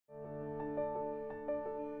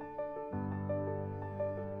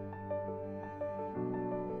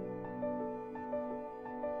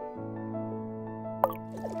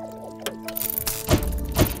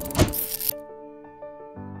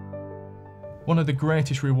One of the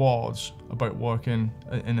greatest rewards about working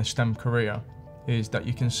in a STEM career is that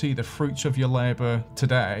you can see the fruits of your labour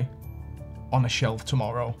today on a shelf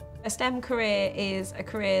tomorrow. A STEM career is a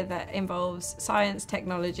career that involves science,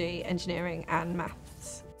 technology, engineering and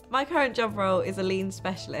maths. My current job role is a lean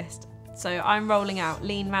specialist, so I'm rolling out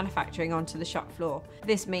lean manufacturing onto the shop floor.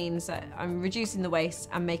 This means that I'm reducing the waste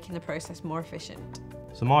and making the process more efficient.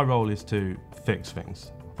 So my role is to fix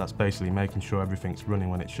things. That's basically making sure everything's running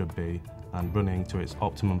when it should be and running to its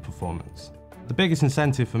optimum performance. The biggest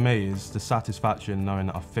incentive for me is the satisfaction knowing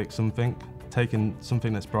that I've fixed something, taking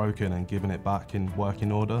something that's broken and giving it back in working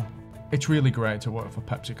order. It's really great to work for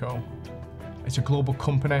PepsiCo. It's a global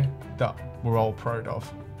company that we're all proud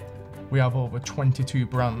of. We have over 22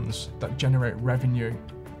 brands that generate revenue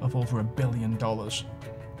of over $1 billion.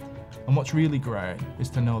 And what's really great is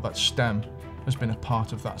to know that STEM has been a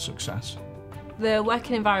part of that success. The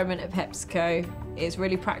working environment at PepsiCo is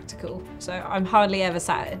really practical, so I'm hardly ever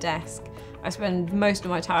sat at a desk. I spend most of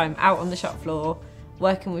my time out on the shop floor,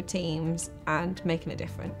 working with teams and making a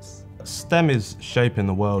difference. STEM is shaping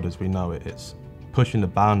the world as we know it. It's pushing the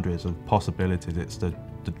boundaries of possibilities. It's the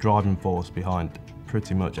driving force behind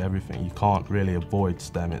pretty much everything. You can't really avoid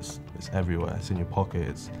STEM. It's everywhere. It's in your pocket,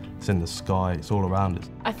 it's in the sky, it's all around us.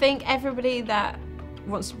 I think everybody that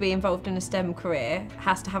wants to be involved in a STEM career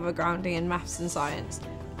has to have a grounding in maths and science,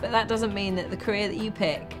 but that doesn't mean that the career that you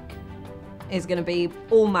pick is going to be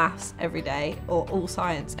all maths every day or all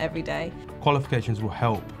science every day. Qualifications will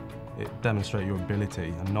help it demonstrate your ability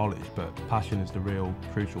and knowledge, but passion is the real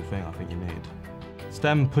crucial thing I think you need.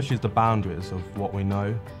 STEM pushes the boundaries of what we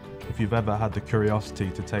know. If you've ever had the curiosity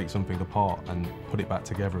to take something apart and put it back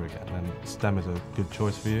together again, then STEM is a good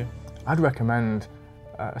choice for you. I'd recommend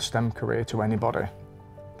a STEM career to anybody.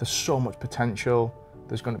 There's so much potential,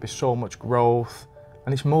 there's going to be so much growth,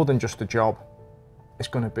 and it's more than just a job. It's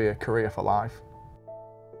going to be a career for life.